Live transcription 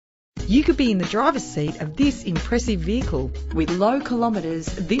You could be in the driver's seat of this impressive vehicle. With low kilometres,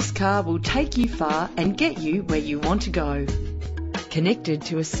 this car will take you far and get you where you want to go. Connected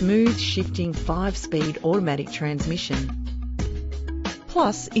to a smooth shifting 5-speed automatic transmission.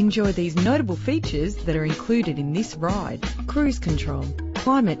 Plus, enjoy these notable features that are included in this ride: cruise control,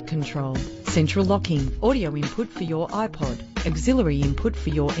 climate control, central locking, audio input for your iPod, auxiliary input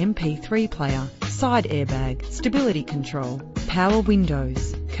for your MP3 player, side airbag, stability control, power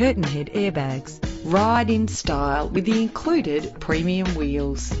windows, curtain head airbags. Ride in style with the included premium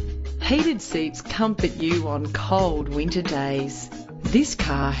wheels. Heated seats comfort you on cold winter days. This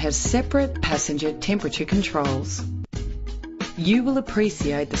car has separate passenger temperature controls. You will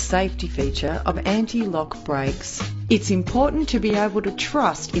appreciate the safety feature of anti-lock brakes. It's important to be able to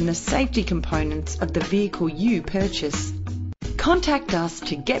trust in the safety components of the vehicle you purchase. Contact us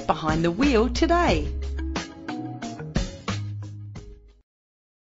to get behind the wheel today.